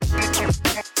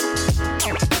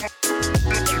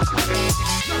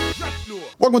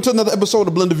Welcome to another episode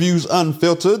of Blender Views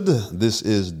Unfiltered. This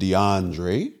is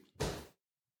DeAndre.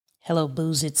 Hello,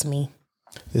 Booze. It's me.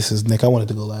 This is Nick. I wanted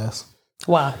to go last.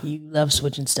 Wow, you love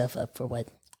switching stuff up for what?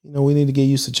 You know, we need to get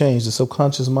used to change. The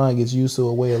subconscious mind gets used to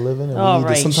a way of living.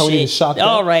 And sometimes we need to shock that.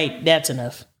 All right, that's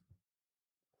enough.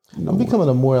 I'm becoming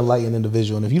a more enlightened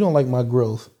individual. And if you don't like my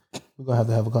growth, we're going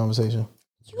to have a conversation.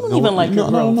 You don't even like your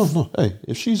growth. No. Hey,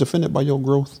 if she's offended by your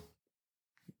growth,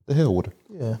 the hell with her.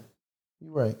 Yeah,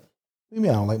 you're right. What do you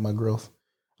mean I don't like my growth?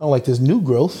 I don't like this new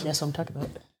growth. That's what I'm talking about.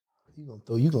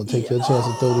 You gonna take your chance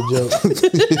and throw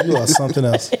the joke. You are something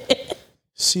else.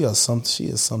 She is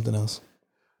something else.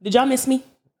 Did y'all miss me?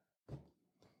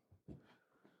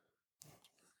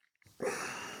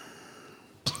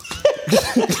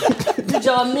 Did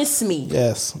y'all miss me?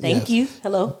 Yes. Thank you.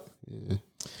 Hello. Yeah.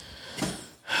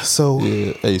 So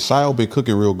hey, Sile been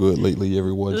cooking real good lately,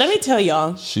 everyone. Let me tell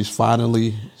y'all. She's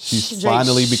finally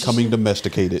becoming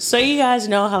domesticated. So you guys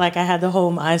know how I had the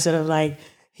whole mindset of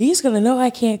he's gonna know I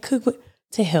can't cook, but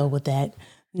to hell with that.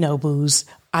 No, Booze.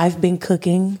 I've been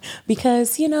cooking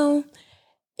because,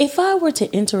 if I were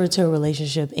to enter into a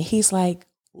relationship and he's like,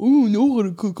 I don't know how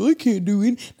to cook, I can't do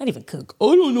it. Not even cook.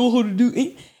 I don't know how to do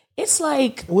it. It's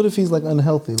like, what if he's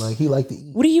unhealthy? He like to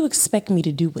eat. What do you expect me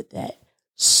to do with that?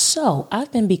 So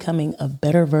I've been becoming a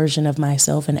better version of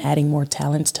myself and adding more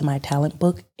talents to my talent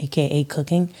book, aka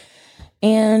cooking.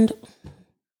 And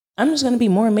I'm just going to be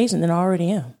more amazing than I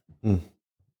already am.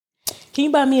 Can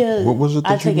you buy me what was it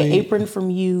that I take you an made? apron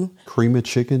from you. Cream of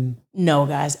chicken? No,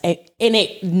 guys.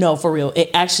 No, for real.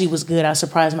 It actually was good. I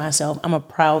surprised myself. I'm a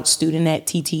proud student at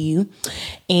TTU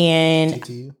and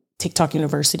TTU? TikTok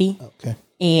University. Okay.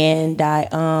 And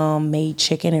I made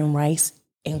chicken and rice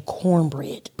and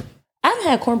cornbread. I haven't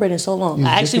had cornbread in so long.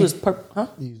 I actually was You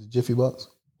use a Jiffy box?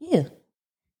 Yeah.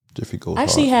 Jiffy goes I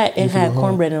actually hard. had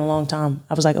cornbread in a long time.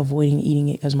 I was avoiding eating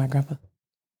it because of my grandpa.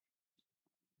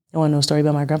 You want to know a story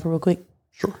about my grandpa real quick?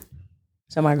 Sure.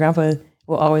 So my grandpa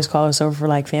would always call us over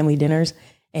for family dinners,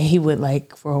 and he would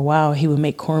for a while he would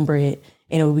make cornbread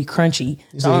and it would be crunchy.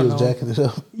 You said he was jacking it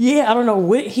up. Yeah, I don't know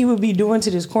what he would be doing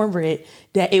to this cornbread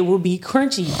that it would be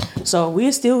crunchy. So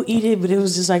we'd still eat it, but it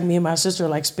was just me and my sister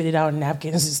spit it out in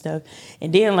napkins and stuff.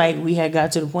 And then we had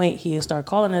got to the point he'd start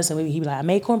calling us and he'd be like, I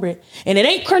made cornbread and it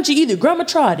ain't crunchy either. Grandma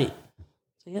tried it.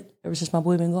 So yeah, ever since my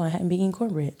boy been going, I hadn't been eating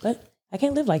cornbread, but I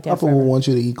can't live like that. Papa would want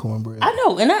you to eat cornbread. I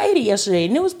know, and I ate it yesterday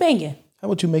and it was banging. How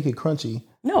about you make it crunchy?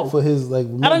 No. For his I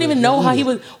don't even know how he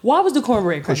was. Why was the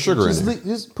cornbread crunchy? Put sugar in it.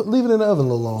 Leave it in the oven a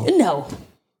little long. No.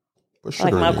 Put I sugar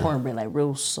like in my there. cornbread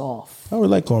real soft. I really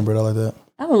like cornbread. I like that.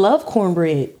 I love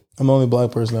cornbread. I'm the only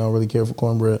black person that don't really care for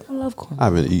cornbread. I love cornbread. I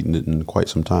haven't eaten it in quite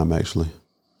some time, actually.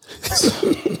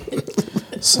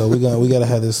 So we got to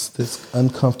have this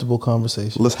uncomfortable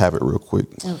conversation. Let's have it real quick.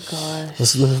 Oh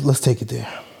gosh. Let's take it there.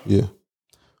 Yeah.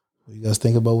 What do you guys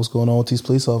think about what's going on with these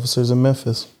police officers in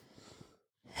Memphis?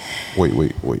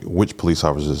 Wait. Which police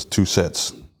officers? Two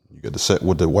sets. You got the set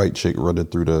with the white chick running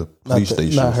through the police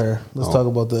station. Not her. Let's talk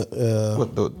about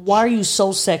the. Why are you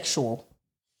so sexual?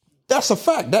 That's a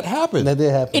fact. That happened. That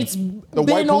did happen. It's The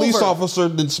white police officer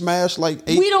then smashed eight.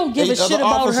 We don't give a shit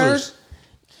about officers.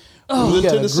 her. we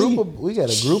got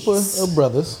a group of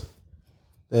brothers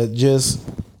that just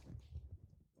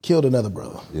killed another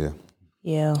brother. Yeah.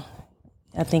 Yeah.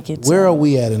 I think it's Where are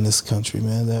we at in this country,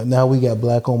 man? Now we got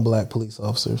black on black police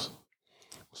officers.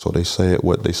 So they said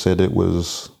it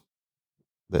was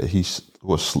that he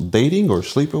was dating or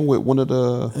sleeping with one of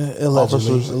the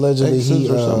officers. Allegedly, he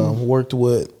or something. worked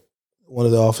with one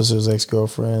of the officers'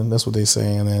 ex-girlfriend. That's what they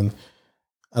saying, and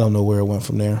I don't know where it went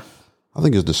from there. I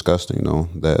think it's disgusting, though,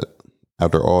 that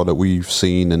after all that we've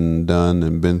seen and done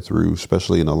and been through,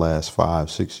 especially in the last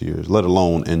 5-6 years, let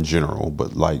alone in general,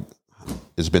 but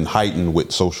it's been heightened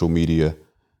with social media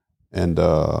and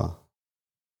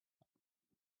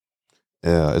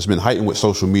it's been heightened with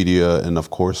social media and,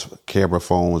 of course, camera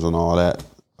phones and all that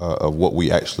of what we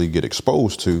actually get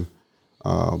exposed to.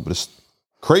 But it's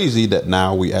crazy that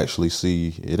now we actually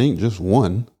see it ain't just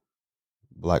one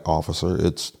black officer.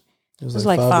 It was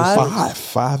like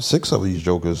five, six of these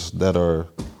jokers that are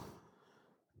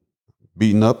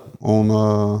beating up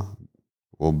on,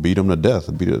 beat them to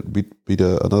death, beat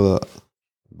another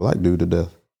black dude to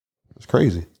death. It's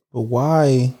crazy. But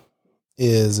why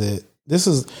is it? This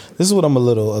is what I'm a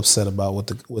little upset about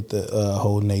with the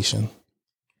whole nation.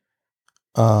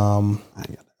 I'm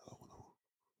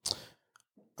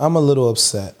a little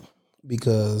upset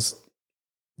because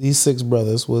these 6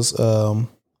 brothers was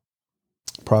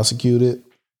prosecuted.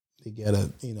 They got I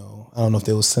don't know if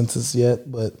they were sentenced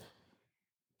yet, but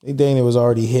Daniel was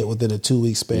already hit within a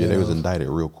 2-week span. Yeah, they was indicted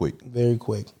real quick. Very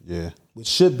quick. Yeah. Which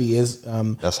should be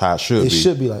that's how it should be. It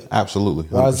should be like absolutely.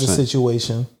 100%. Why is the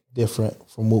situation different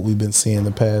from what we've been seeing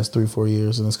the past 3-4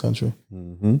 years in this country?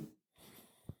 Mm-hmm.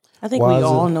 I think we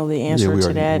all know the answer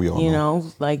to that.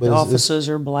 Like but the officers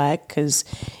are black. Because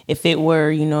if it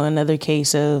were, another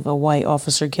case of a white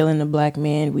officer killing a black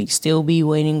man, we'd still be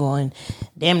waiting on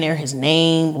damn near his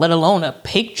name, let alone a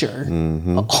picture.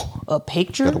 Mm-hmm. A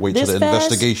picture. Got to wait till the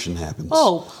investigation happens.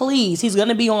 Oh, please! He's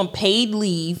gonna be on paid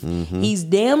leave. Mm-hmm. He's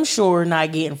damn sure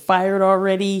not getting fired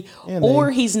already,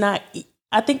 he's not.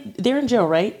 I think they're in jail,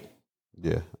 right?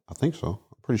 Yeah, I think so.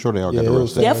 Pretty sure they all got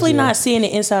arrested. Definitely not seeing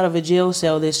the inside of a jail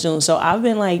cell this soon. So I've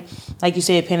been like you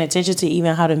said, paying attention to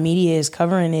even how the media is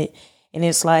covering it, and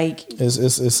it's like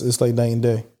it's like night and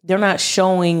day. They're not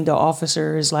showing the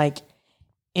officers like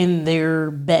in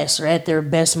their best or at their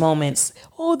best moments.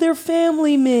 Oh, they're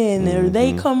family men, or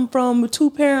they come from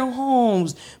 2-parent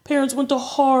homes. Parents went to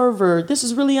Harvard. This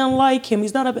is really unlike him.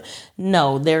 He's not a.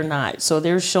 No, they're not. So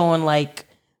they're showing like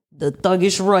the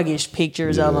thuggish, ruggish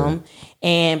pictures of them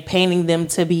and painting them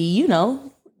to be,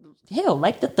 hell,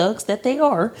 like the thugs that they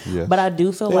are. Yes. But I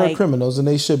do feel they're criminals and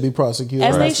they should be prosecuted.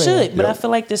 As they should. But I feel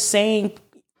like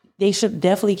they should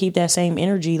definitely keep that same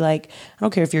energy. Like, I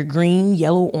don't care if you're green,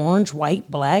 yellow, orange, white,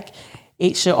 black.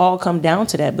 It should all come down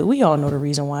to that. But we all know the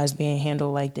reason why it's being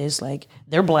handled like this. Like,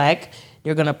 they're black.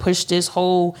 They're going to push this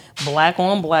whole black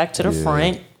on black to the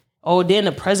front. Oh, then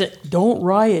the president, don't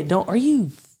riot. Are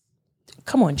you...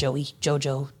 Come on, Joey,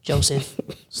 Jojo, Joseph.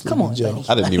 Come on, Joe. buddy.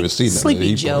 I didn't even see that.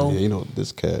 Sleepy Joe.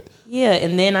 This cat. Yeah,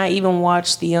 and then I even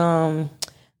watched the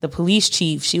police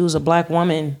chief. She was a black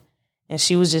woman, and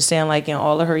she was just saying like in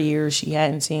all of her years she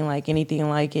hadn't seen like anything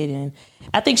like it. And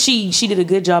I think she did a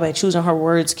good job at choosing her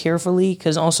words carefully,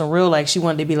 because on some real, like, she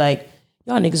wanted to be like,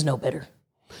 y'all niggas know better.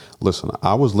 Listen,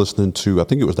 I was listening to, I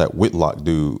think it was that Whitlock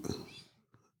dude,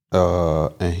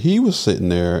 and he was sitting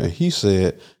there and he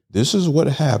said, this is what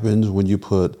happens when you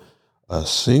put a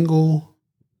single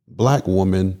black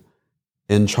woman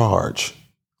in charge.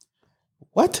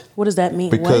 What? What does that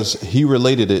mean? Because he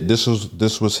related it. This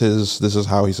is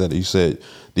how he said it. He said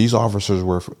these officers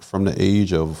were from the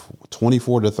age of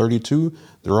 24 to 32.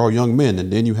 They're all young men.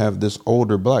 And then you have this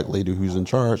older black lady who's in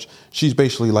charge. She's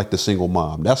basically like the single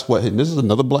mom. That's what, and this is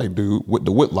another black dude with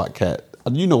the Whitlock cat.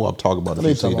 You know what I'm talking about. If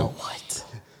you see them. What?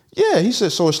 Yeah, he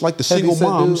said, so it's like the single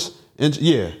moms. And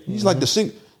he's like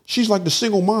she's like the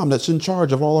single mom that's in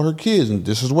charge of all of her kids. And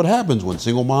this is what happens when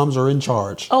single moms are in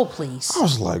charge. Oh, please. I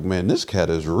was like, man, this cat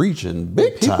is reaching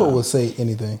big time. People will say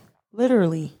anything.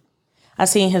 Literally. I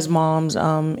seen his mom's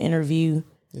interview.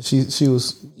 She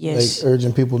was like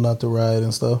urging people not to riot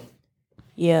and stuff.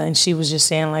 Yeah, and she was just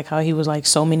saying like how he was like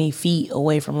so many feet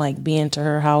away from like being to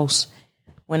her house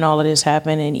when all of this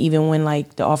happened. And even when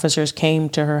like the officers came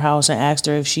to her house and asked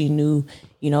her if she knew,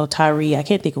 Tyre, I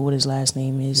can't think of what his last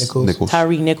name is. Nichols. Tyre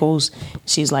Nichols.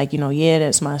 She's like, yeah,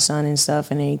 that's my son and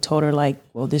stuff. And they told her like,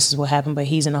 well, this is what happened, but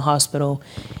he's in a hospital.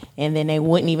 And then they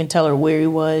wouldn't even tell her where he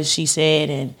was, she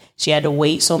said. And she had to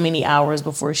wait so many hours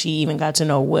before she even got to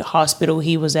know what hospital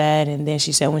he was at. And then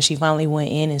she said when she finally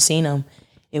went in and seen him,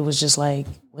 it was just like,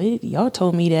 what? Y'all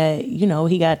told me that,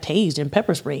 he got tased and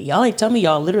pepper spray. Y'all ain't tell me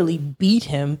y'all literally beat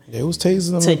him. It was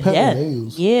tasing him to with pepper death.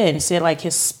 nails. Yeah, and said like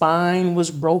his spine was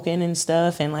broken and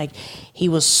stuff, and like he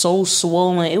was so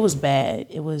swollen. It was bad.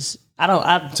 It was.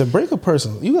 To break a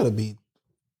person, you gotta be,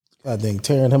 I think,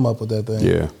 tearing him up with that thing.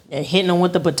 Yeah. Hitting him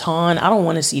with the baton. I don't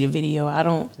want to see the video.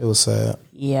 It was sad.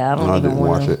 Yeah, I don't even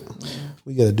want to watch it.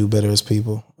 We gotta do better as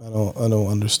people. I don't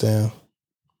understand.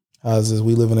 How is this?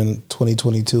 We living in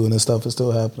 2022 and this stuff is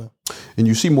still happening. And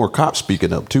you see more cops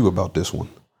speaking up too about this one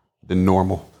than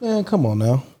normal. Man, come on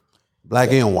now.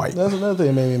 Black and white. That's another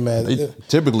thing that made me mad. They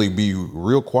typically be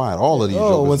real quiet. All of these.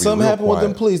 When something happened with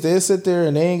them police, they sit there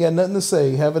and they ain't got nothing to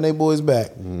say, having their boys back.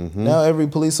 Mm-hmm. Now every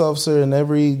police officer and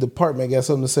every department got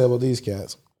something to say about these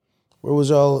cats. Where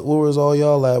was all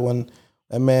y'all at when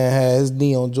that man had his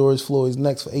knee on George Floyd's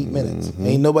neck for 8 minutes? Mm-hmm.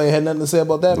 Ain't nobody had nothing to say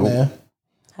about that, man.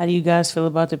 How do you guys feel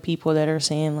about the people that are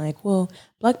saying like, well,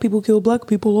 black people kill black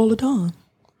people all the time?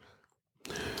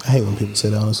 I hate when people say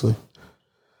that, honestly.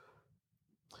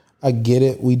 I get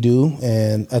it, we do.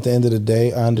 And at the end of the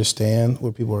day, I understand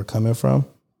where people are coming from.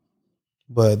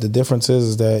 But the difference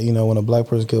is that, when a black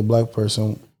person kills a black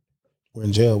person, we're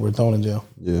in jail. We're thrown in jail.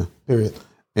 Yeah. Period.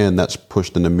 And that's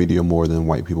pushed in the media more than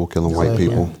white people killing white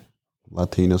people. Yeah.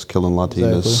 Latinas killing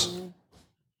Latinas. Exactly.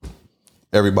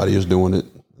 Everybody is doing it.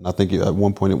 And I think at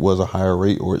one point it was a higher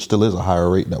rate, or it still is a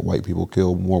higher rate, that white people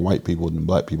kill more white people than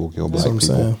black people kill black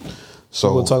people. So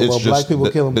People talk it's about black just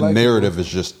people killing the black narrative is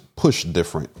just pushed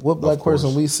different. What black of course.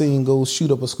 person we seen go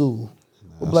shoot up a school?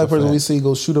 What black person we see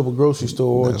go shoot up a grocery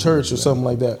store or a church or something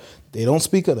like that? They don't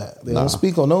speak of that. They don't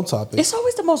speak on no topic. It's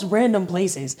always the most random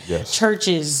places. Yes.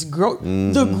 Churches,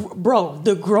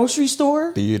 the grocery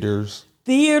store,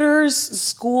 Theaters,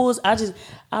 schools. I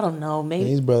don't know. Maybe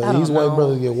These white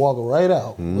brothers get walking right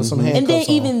out with some handcuffs And then on.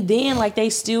 even then, like they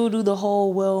still do the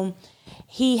whole, well,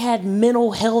 he had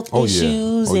mental health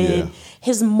issues and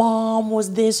his mom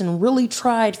was this and really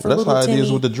tried for That's little how Timmy. it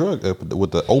is with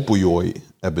with the opioid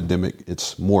epidemic.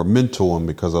 It's more mental and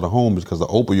because of the homes, because the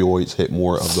opioids hit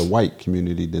more of the white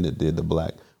community than it did the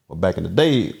black. But back in the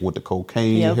day with the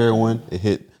cocaine, heroin, it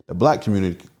hit the black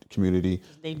community.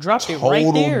 They dropped it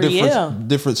right there.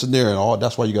 Difference in there, and all.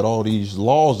 That's why you got all these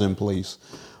laws in place.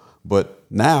 But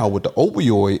now with the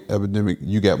opioid epidemic,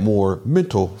 you got more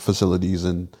mental facilities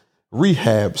and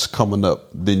rehabs coming up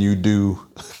than you do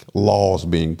laws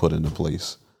being put into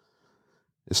place.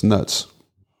 It's nuts.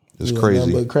 It's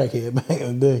crazy. But crackhead back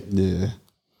in the day. Yeah.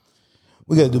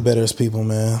 We got to do better as people,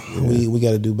 man. Yeah. We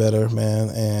got to do better,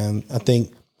 man. And I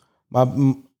think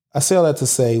I say all that to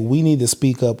say we need to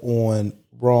speak up on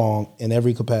wrong in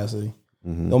every capacity.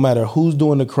 No matter who's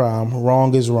doing the crime,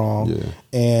 wrong is wrong. Yeah.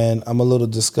 And I'm a little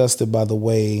disgusted by the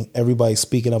way everybody's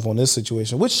speaking up on this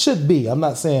situation, which should be. I'm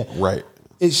not saying right.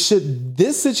 It should.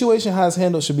 This situation, how it's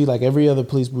handled, should be like every other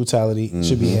police brutality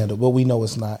should be handled. But we know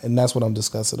it's not, and that's what I'm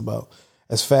disgusted about.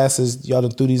 As fast as y'all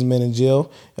done threw these men in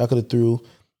jail, y'all could have threw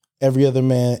every other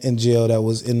man in jail that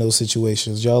was in those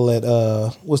situations. Y'all let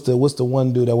what's the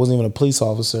one dude that wasn't even a police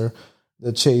officer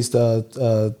that chased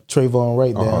Trayvon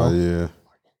Wright down? Oh yeah.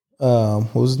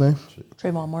 What was his name?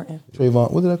 Trayvon Martin.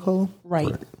 Trayvon. What did I call him?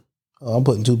 Right. I'm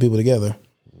putting two people together.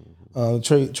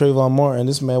 Trayvon Martin.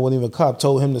 This man wasn't even a cop.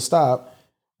 Told him to stop.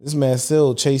 This man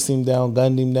still chased him down,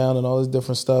 gunned him down, and all this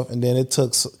different stuff. And then it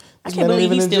took. I can't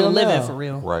believe he's still living for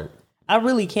real. Right. I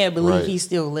really can't believe he's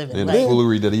still living. And the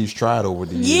foolery that he's tried over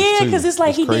the years. Yeah, because it's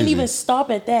like he didn't even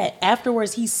stop at that.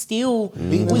 Afterwards, he still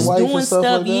was doing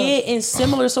stuff. And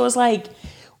similar. So it's like,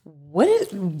 what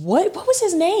was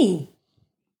his name?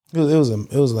 It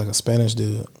was like a Spanish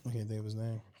dude. I can't think of his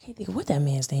name. I can't think of what that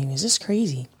man's name is. It's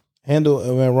crazy.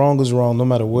 Wrong is wrong, no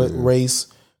matter what race,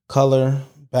 color,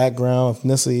 background,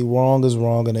 ethnicity. Wrong is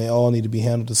wrong, and they all need to be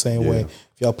handled the same way.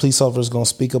 If y'all police officers gonna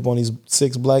speak up on these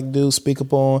 6 black dudes, speak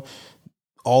up on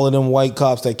all of them white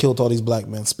cops that killed all these black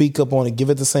men. Speak up on it. Give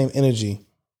it the same energy.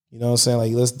 You know what I'm saying?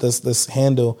 Like let's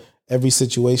handle every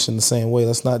situation the same way.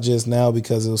 Let's not just now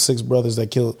because it was 6 brothers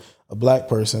that killed a black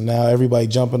person. Now everybody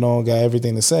jumping on, got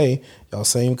everything to say. Y'all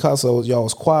same cops. Y'all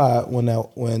was quiet when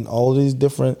all these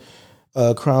different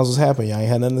crimes was happening. Y'all ain't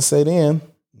had nothing to say then.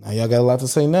 Now y'all got a lot to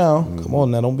say now. Come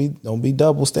on now, don't be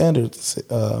double standards.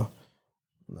 No,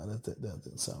 that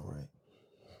didn't sound right.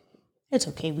 It's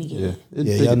okay, we get it.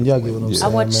 Y'all get what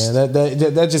I'm saying, man.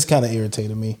 That just kind of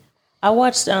irritated me. I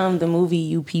watched the movie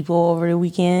You People over the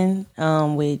weekend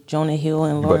with Jonah Hill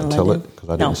and Lauren London. Tell it because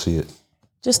I didn't see it.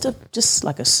 Just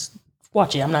like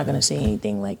watch it. I'm not gonna say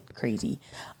anything like crazy.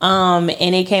 And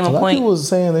it came a point. A lot of people was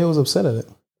saying they was upset at it.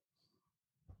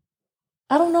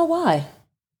 I don't know why.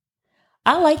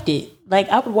 I liked it. Like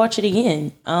I would watch it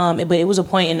again. But it was a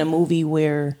point in the movie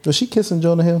where was she kissing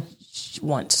Jonah Hill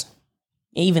once.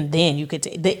 Even then, you could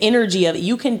the energy of it.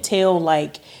 You can tell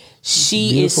like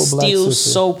she beautiful is still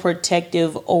so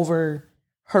protective over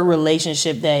her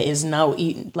relationship that is now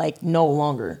no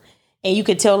longer. And you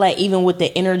could tell like even with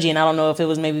the energy, and I don't know if it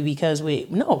was maybe because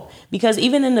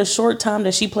even in the short time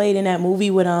that she played in that movie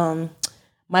with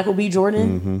Michael B.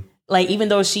 Jordan, like even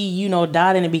though she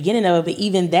died in the beginning of it, but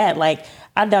even that, like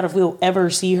I doubt if we'll ever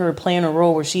see her playing a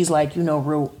role where she's like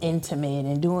real intimate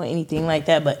and doing anything like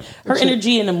that. But her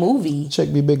energy in the movie,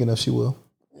 check be big enough, she will.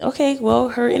 Okay, well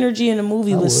her energy in the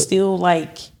movie was still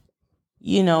like,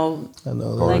 I know,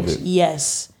 like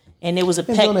yes, and it was a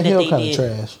peck that they did.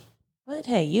 Trash. But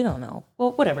hey, you don't know.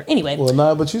 Well, whatever. Anyway. Well,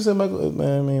 nah, but you said Michael.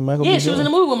 Michael. Yeah, she was in the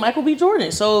movie with Michael B.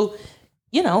 Jordan. So,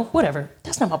 whatever.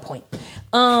 That's not my point.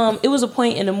 It was a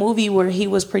point in the movie where he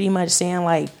was pretty much saying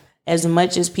like, as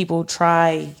much as people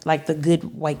try, like the good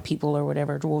white people or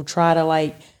whatever, will try to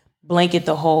like blanket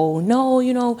the whole.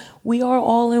 No, we are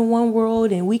all in one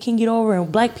world and we can get over.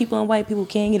 And black people and white people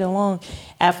can get along.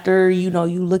 After you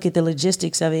look at the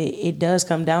logistics of it, it does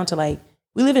come down to like.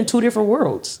 We live in 2 different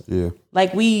worlds. Yeah.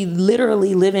 Like we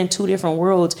literally live in 2 different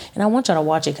worlds. And I want y'all to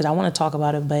watch it because I want to talk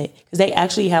about it. But because they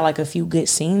actually had like a few good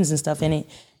scenes and stuff in it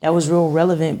that was real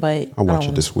relevant. But I'll watch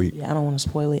it this week. Yeah, I don't want to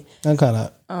spoil it. I'm kind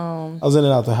of. I was in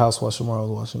and out the house while Shamar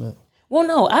was watching it. Well,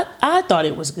 no, I thought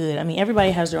it was good. I mean,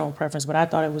 everybody has their own preference, but I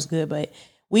thought it was good. But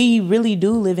we really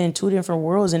do live in 2 different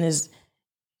worlds. And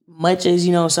much as,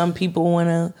 you know, some people want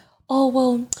to, oh,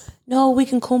 well, no, we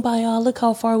can kumbaya. Look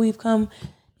how far we've come.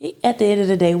 At the end of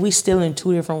the day, we still in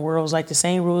two different worlds. Like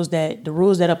the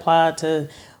rules that apply to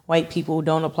white people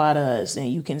don't apply to us.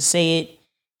 And you can say it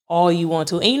all you want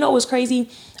to. And you know what's crazy?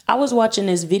 I was watching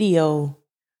this video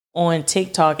on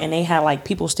TikTok and they had like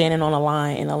people standing on a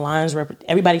line, and the lines,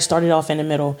 everybody started off in the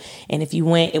middle. And if you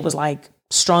went, it was like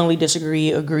strongly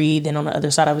disagree, agree. Then on the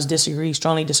other side, I was disagree,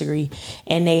 strongly disagree.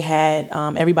 And they had,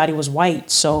 everybody was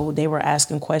white. So they were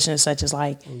asking questions such as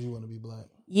like, oh, you want to be black?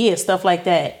 Yeah, stuff like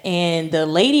that. And the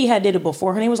lady had did it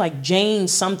before. Her name was like Jane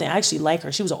something. I actually like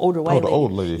her. She was an older white lady. The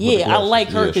old lady. Yeah, I like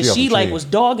her because she like was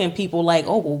dogging people like,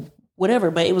 oh, well, whatever.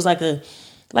 But it was like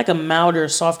a milder,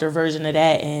 softer version of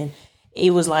that. And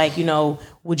it was like, you know,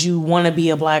 would you want to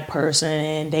be a black person?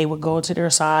 And they would go to their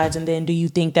sides. And then do you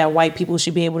think that white people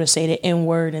should be able to say the N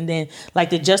word? And then like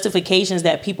the justifications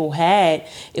that people had,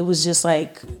 it was just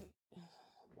like,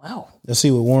 wow. You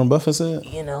see what Warren Buffett said?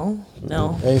 You know,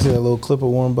 no. I see that little clip of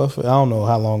Warren Buffett. I don't know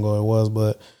how long ago it was,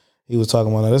 but he was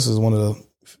talking about, this is one of the,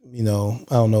 you know,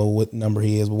 I don't know what number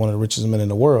he is, but one of the richest men in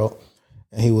the world.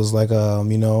 And he was like,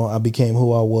 you know, I became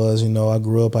who I was. You know, I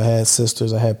grew up, I had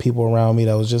sisters, I had people around me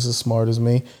that was just as smart as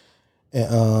me.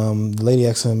 And the lady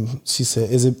asked him, she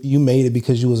said, is it you made it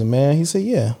because you was a man? He said,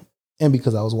 yeah. And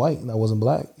because I was white and I wasn't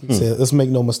black. He said, let's make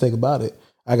no mistake about it.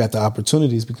 I got the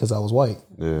opportunities because I was white.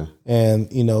 Yeah.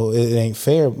 And, you know, it ain't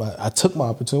fair. I took my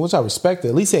opportunity, which I respect it.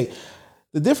 At least, hey,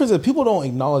 the difference is people don't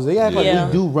acknowledge. They act like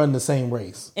we do run the same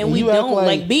race. And we don't.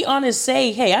 Like, be honest,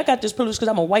 say, hey, I got this privilege because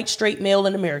I'm a white, straight male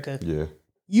in America. Yeah.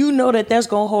 You know that's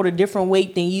going to hold a different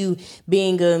weight than you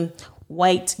being a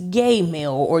white gay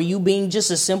male, or you being just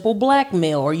a simple black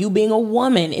male, or you being a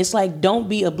woman. It's like, don't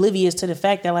be oblivious to the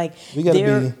fact that like we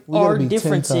are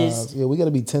differences. We got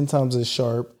to be 10 times as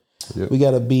sharp. Yep. We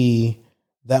got to be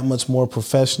that much more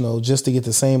professional just to get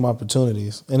the same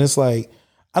opportunities. And it's like,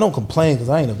 I don't complain because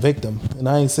I ain't a victim and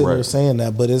I ain't sitting there saying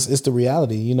that, but it's the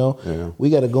reality, you know. Yeah. We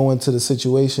got to go into the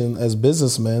situation as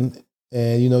businessmen,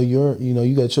 and you know,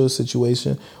 you got your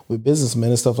situation with businessmen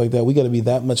and stuff like that. We got to be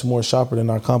that much more sharper than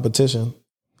our competition,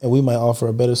 and we might offer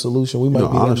a better solution. We might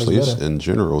be honestly, that much it's better. in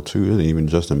general too, and even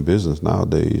just in business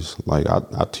nowadays. Like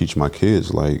I teach my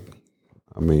kids, like,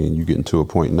 I mean, you getting to a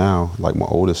point now, like my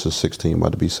oldest is 16,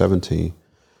 about to be 17.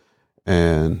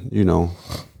 And, you know,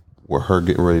 with her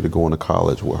getting ready to go into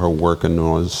college, with her working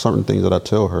on certain things that I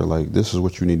tell her, like, this is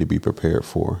what you need to be prepared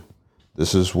for.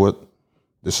 This is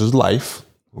life.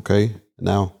 Okay.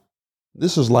 Now,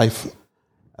 this is life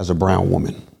as a brown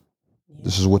woman.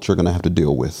 This is what you're going to have to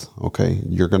deal with. Okay.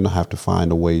 You're going to have to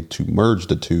find a way to merge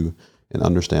the two and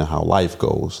understand how life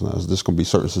goes. Now, there's going to be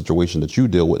certain situations that you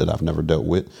deal with that I've never dealt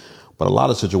with. But a lot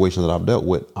of situations that I've dealt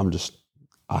with,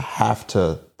 I have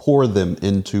to pour them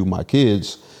into my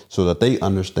kids so that they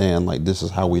understand, like, this is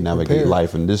how we navigate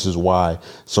life. And this is why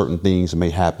certain things may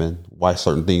happen, why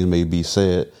certain things may be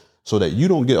said, so that you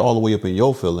don't get all the way up in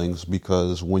your feelings,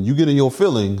 because when you get in your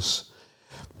feelings,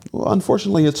 well,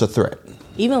 unfortunately, it's a threat.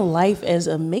 Even life as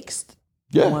a mixed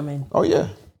woman. Oh, yeah.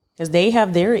 Because they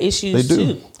have their issues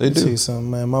too. They do. Tell you something,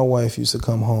 man. My wife used to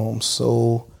come home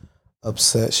so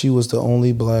upset. She was the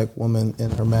only black woman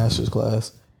in her master's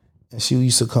class. And she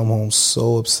used to come home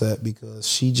so upset because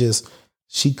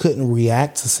she couldn't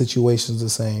react to situations the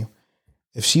same.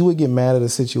 If she would get mad at a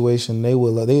situation, they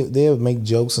would make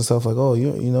jokes and stuff like, oh,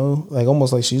 you know, like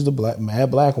almost like she's the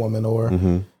mad black woman, or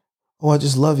oh, I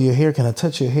just love your hair. Can I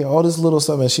touch your hair? All this little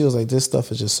stuff. And she was like, this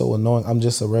stuff is just so annoying. I'm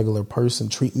just a regular person.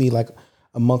 Treat me like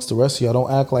amongst the rest of y'all.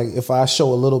 Don't act like if I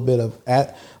show a little bit of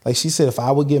like she said, if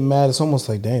I would get mad, it's almost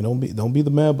like, dang, don't be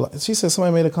the mad black. She said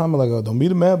somebody made a comment like, oh, don't be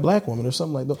the mad black woman or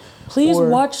something like that. Please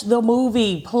watch the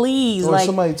movie, please. Or like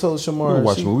somebody told Shamar, we'll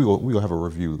watch the movie. We gonna have a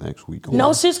review next week. No,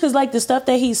 it's just because like the stuff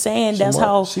that he's saying, that's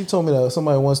how she told me that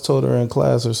somebody once told her in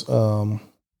class, or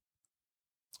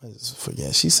I just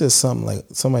forget. She said something like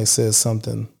somebody said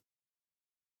something.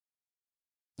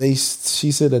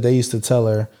 She said that they used to tell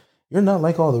her, you're not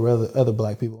like all the other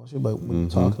black people. She's like, what are you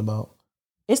talking about?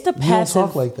 It's the passive. You don't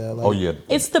talk like that. Like, oh yeah.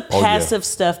 It's the passive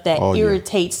stuff that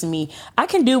irritates me. I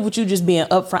can deal with you just being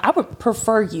upfront. I would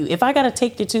prefer you. If I gotta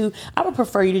take the two, I would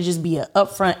prefer you to just be an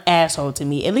upfront asshole to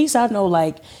me. At least I know,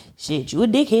 like, shit, you a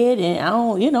dickhead, and I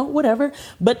don't, you know, whatever.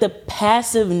 But the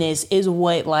passiveness is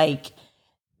what, like,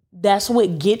 that's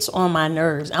what gets on my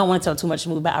nerves. I don't want to tell too much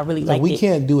movie, but I really like it. We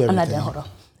can't do everything. I'm not done. Hold on.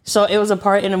 So it was a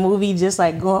part in the movie, just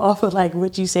like going off of like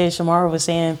what you said, Shamara was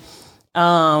saying.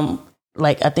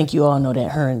 Like, I think you all know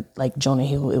that her and like Jonah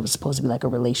Hill, it was supposed to be like a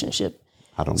relationship.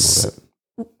 I don't know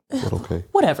that. But okay.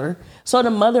 Whatever. So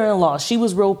the mother-in-law, she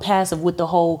was real passive with the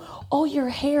whole, oh, your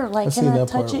hair, like, can I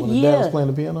touch it? When the dad was playing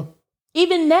the piano.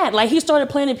 Even that, like he started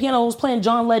playing the piano, was playing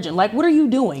John Legend. Like, what are you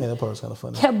doing? Yeah, that part was kind of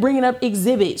funny. Kept bringing up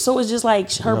Exhibit. So it's just like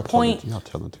her point. You're not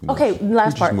telling too much. Okay,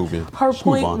 last part. Her Just move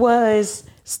point on. was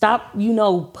stop,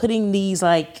 putting these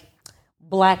like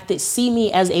black that see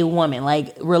me as a woman,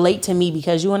 like relate to me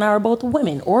because you and I are both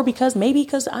women, or because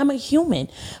I'm a human.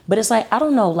 But it's like, I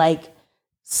don't know, like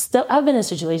stuff. I've been in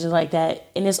situations like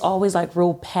that, and it's always like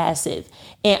real passive,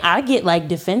 and I get like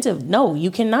defensive. No,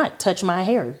 you cannot touch my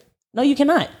hair. No, you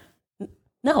cannot.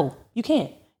 No, you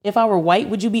can't. If I were white,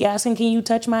 would you be asking, can you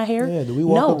touch my hair? Yeah, do we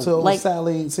walk up to like,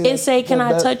 Sally and say, can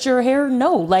I touch your hair?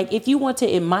 No. Like, if you want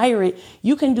to admire it,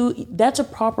 you can do, that's a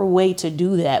proper way to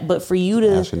do that. But for you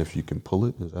to... Asking if you can pull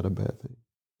it, is that a bad thing?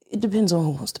 It depends on who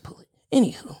wants to pull it.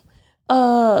 Anywho.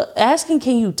 Asking,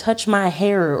 can you touch my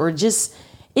hair? Or just,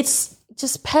 it's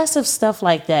just passive stuff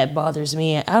like that bothers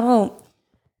me. I don't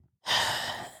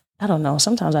know.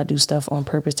 Sometimes I do stuff on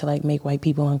purpose to like make white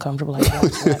people uncomfortable. Like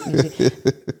rap music.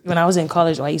 When I was in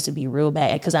college, I used to be real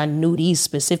bad because I knew these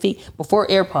specific, before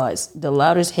AirPods, the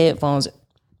loudest headphones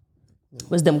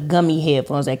was them gummy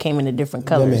headphones that came in a different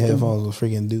colors. Gummy headphones will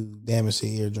freaking do damage to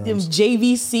your eardrums. Them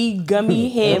JVC gummy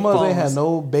headphones. They had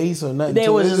no bass or nothing. They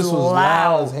to was it. just This was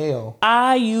loud as hell.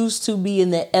 I used to be in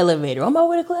the elevator on my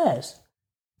way to class,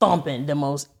 thumping the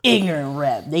most ignorant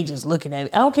rap. They just looking at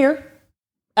me. I don't care.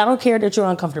 I don't care that you're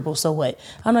uncomfortable. So what?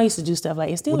 I know I used to do stuff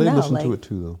like it. Still Well, they now, listen like, to it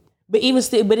too, though. but even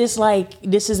still, but it's like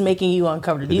this is making you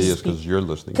uncomfortable. It is because you're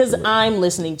listening. Because to it. I'm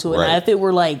listening to it. Right. Now, if it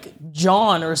were like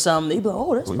John or something, they'd be like,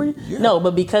 "Oh, that's pretty." Yeah. No,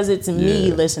 but because it's me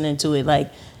Yeah. listening to it,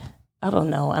 like I don't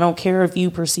know. I don't care if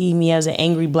you perceive me as an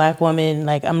angry black woman.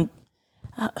 Like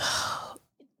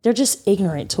they're just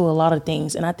ignorant to a lot of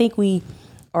things, and I think we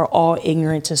are all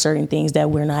ignorant to certain things that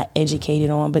we're not educated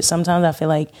on. But sometimes I feel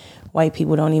like white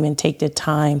people don't even take the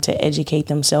time to educate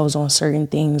themselves on certain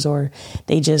things, or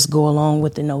they just go along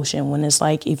with the notion, when it's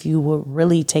like, if you would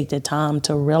really take the time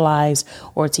to realize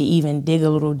or to even dig a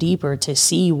little deeper to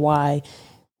see why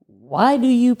do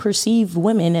you perceive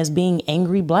women as being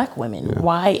angry black women? Yeah.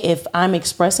 Why, if I'm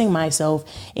expressing myself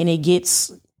and it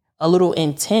gets a little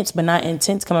intense, but not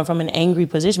intense coming from an angry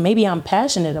position. Maybe I'm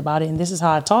passionate about it, and this is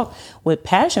how I talk with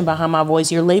passion behind my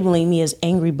voice. You're labeling me as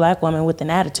angry black woman with an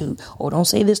attitude. Oh, don't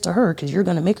say this to her because you're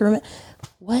going to make her...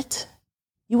 What?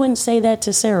 You wouldn't say that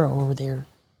to Sarah over there.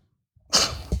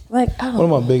 Like, I don't know.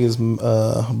 One of my biggest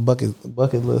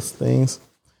bucket list things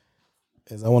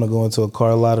is I want to go into a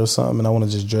car lot or something, and I want to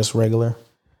just dress regular.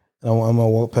 And I'm going to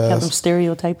walk past. Have them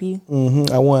stereotype you?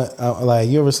 Mm-hmm. Like,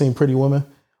 you ever seen Pretty Woman?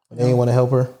 They ain't want to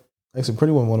help her. Actually,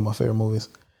 Pretty Woman, one of my favorite movies.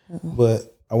 Mm-hmm.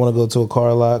 But I want to go to a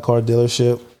car lot, car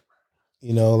dealership.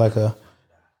 Like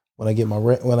when I get my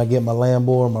Lambo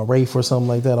or my Wraith or something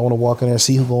like that. I want to walk in there,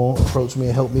 see who's going to approach me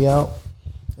and help me out.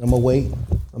 And I'm gonna wait.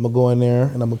 I'm gonna go in there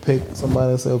and I'm gonna pick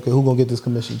somebody and say, okay, who's gonna get this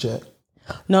commission check?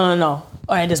 No.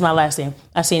 All right, this is my last thing.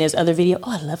 I seen this other video.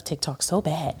 Oh, I love TikTok so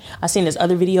bad. I seen this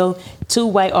other video. 2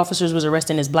 white officers was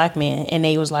arresting this black man, and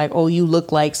they was like, "Oh, you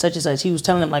look like such and such." He was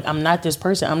telling them like, "I'm not this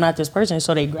person. I'm not this person."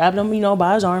 So they grabbed him,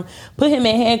 by his arm, put him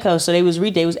in handcuffs. So they was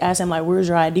asking him like, "Where's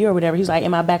your ID or whatever?" He's like,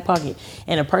 "In my back pocket."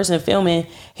 And the person filming,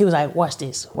 he was like, "Watch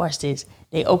this.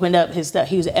 They opened up his stuff.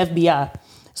 He was an FBI.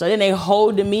 So then they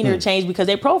whole demeanor changed because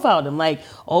they profiled him. Like,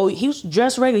 oh, he was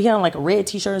dressed regular. He had on like a red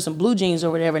t-shirt and some blue jeans or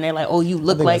whatever. And they're like, oh, you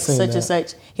look like such and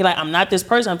such. He like, I'm not this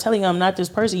person. I'm telling you, I'm not this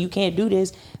person. You can't do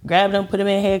this. Grabbed him, put him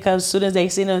in handcuffs. As soon as they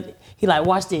seen him, he like,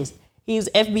 watch this. He's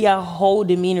FBI whole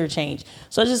demeanor change.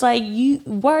 So it's just like,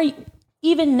 why are you,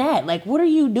 even that? Like, what are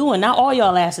you doing? Not all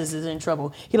y'all asses is in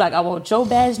trouble. He like, I want your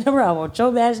badge number. I want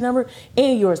your badge number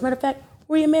and yours. Matter of fact,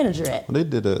 where your manager at? Well,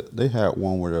 they had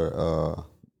one where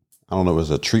I don't know, it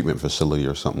was a treatment facility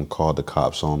or something, called the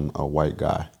cops on a white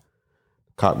guy.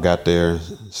 Cop got there,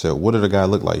 said, what did the guy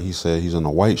look like? He said he's in a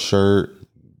white shirt,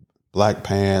 black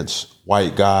pants,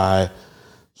 white guy.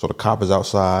 So the cop is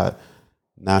outside.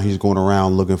 Now he's going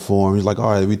around looking for him. He's like, all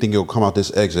right, we think he'll come out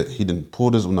this exit. He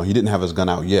didn't have his gun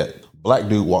out yet. Black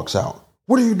dude walks out.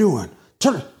 What are you doing?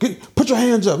 Put your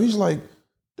hands up. He's like,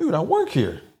 dude, I work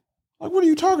here. Like, what are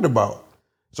you talking about?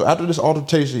 So after this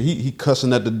altercation, he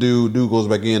cussing at the dude. Dude goes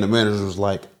back in. The manager was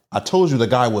like, I told you the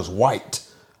guy was white.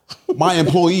 My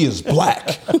employee is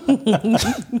black. I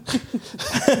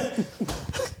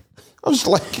was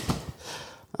like,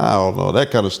 I don't know. That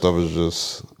kind of stuff is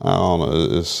just, I don't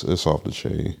know. It's off the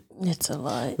chain. It's a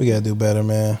lot. We got to do better,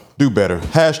 man. Do better.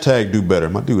 Hashtag do better.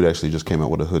 My dude actually just came out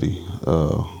with a hoodie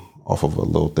off of a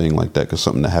little thing like that because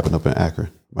something that happened up in Akron.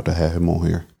 About to have him on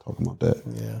here talking about that.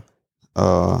 Yeah.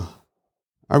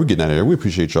 All right, we getting out of here. We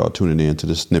appreciate y'all tuning in to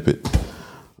this snippet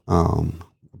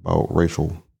about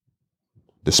racial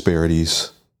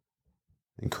disparities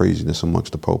and craziness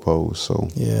amongst the popos. So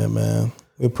yeah, man.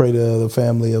 We pray to the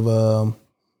family of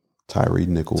Tyre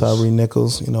Nichols. Tyre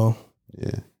Nichols, you know.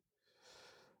 Yeah.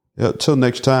 Yeah. Till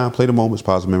next time, play the moments,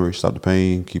 positive memories, stop the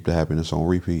pain, keep the happiness on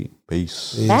repeat.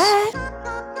 Peace. Peace.